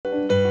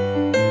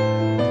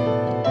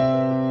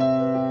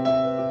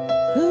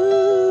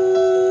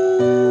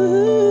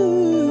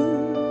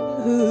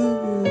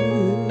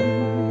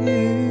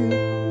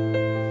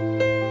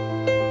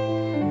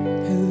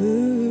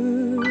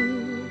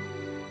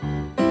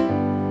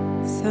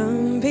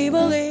Some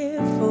people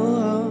live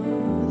for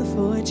the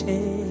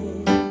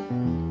fortune.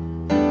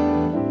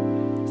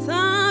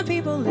 Some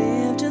people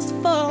live just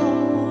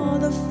for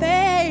the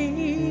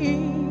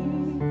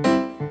fame.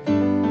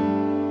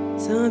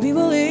 Some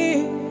people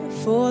live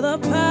for the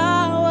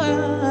power.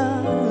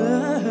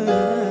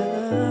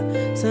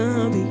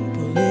 Some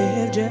people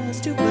live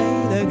just to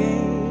play the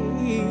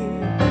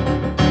game.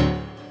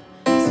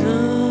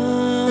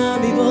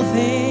 Some people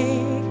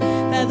think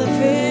that the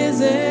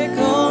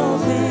physical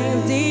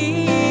things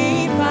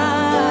define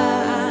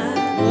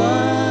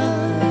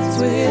what's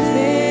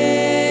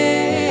within.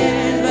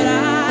 But I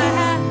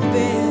have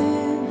been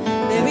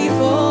there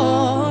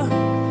before,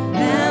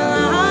 and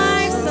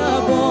life's a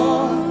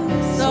bore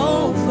so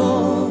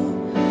full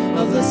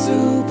of the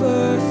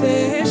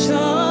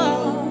superficial.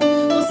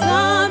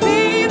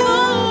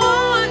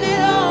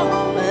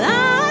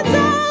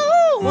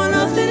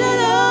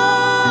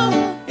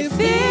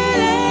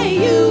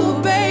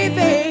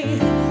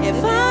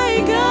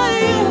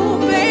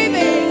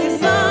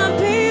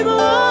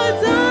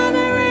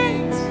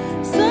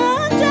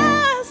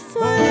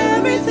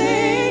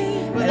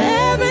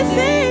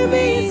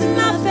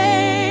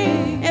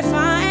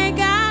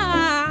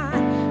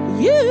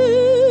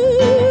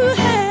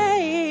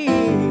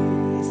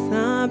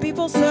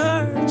 People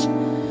search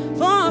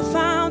for a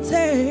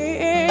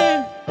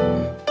fountain.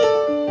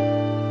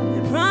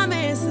 The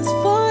promise is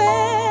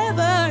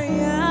forever,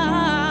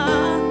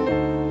 yeah.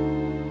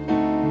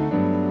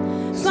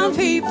 Some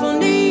people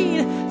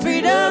need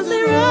freedoms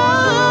and roses.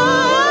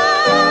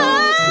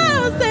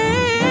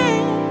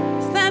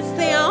 That's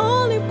the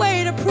only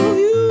way to prove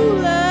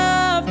you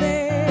love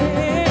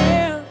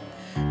them.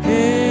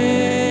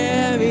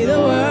 Hand me the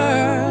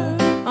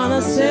world on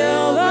a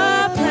silver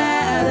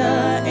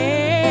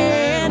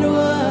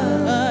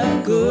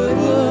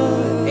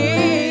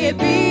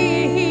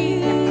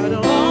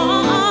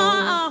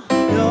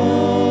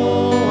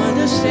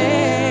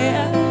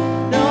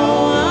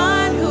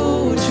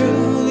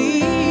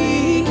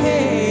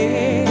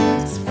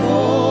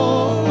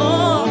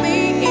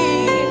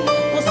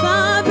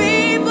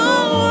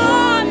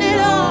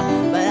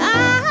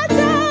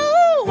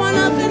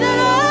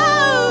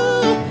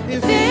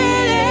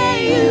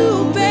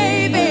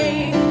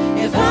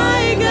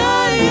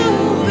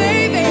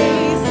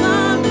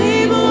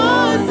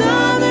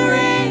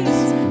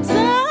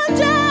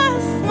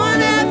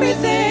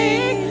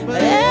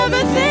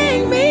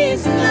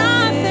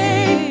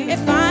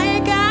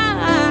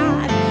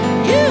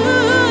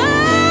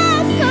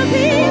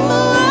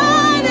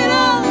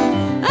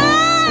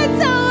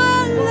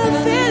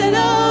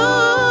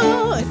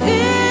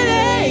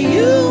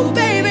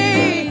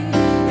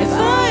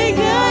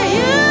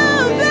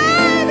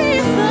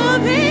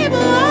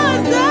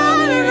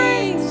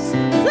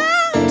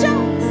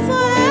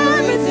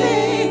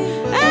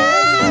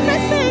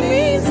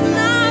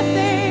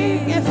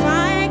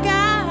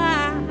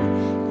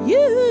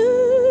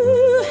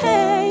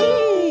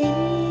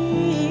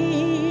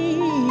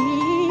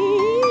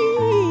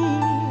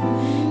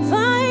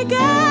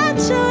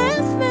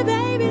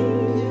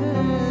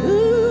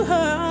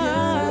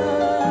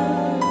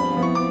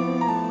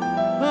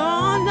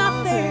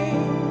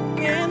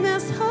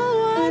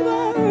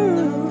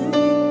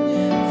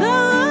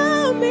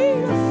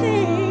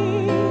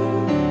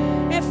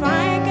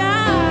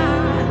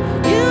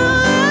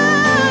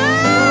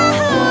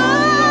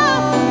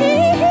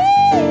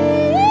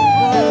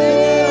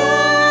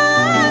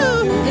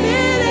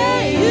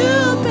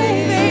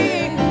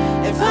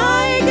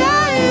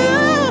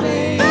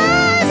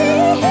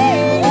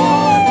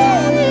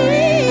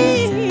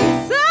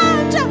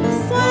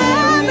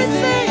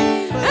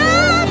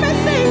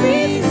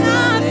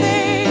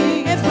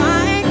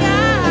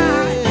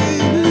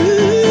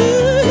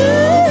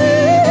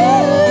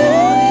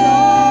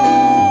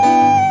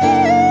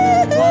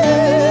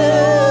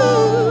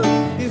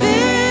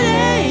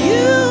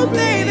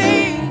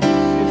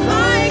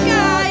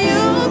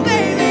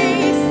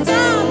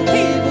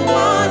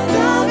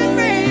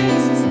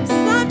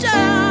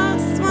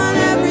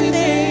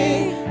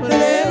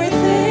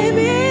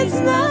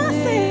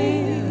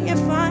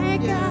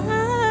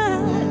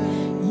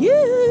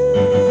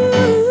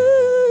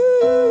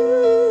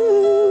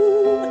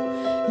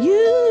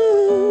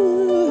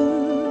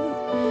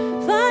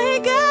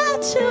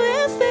you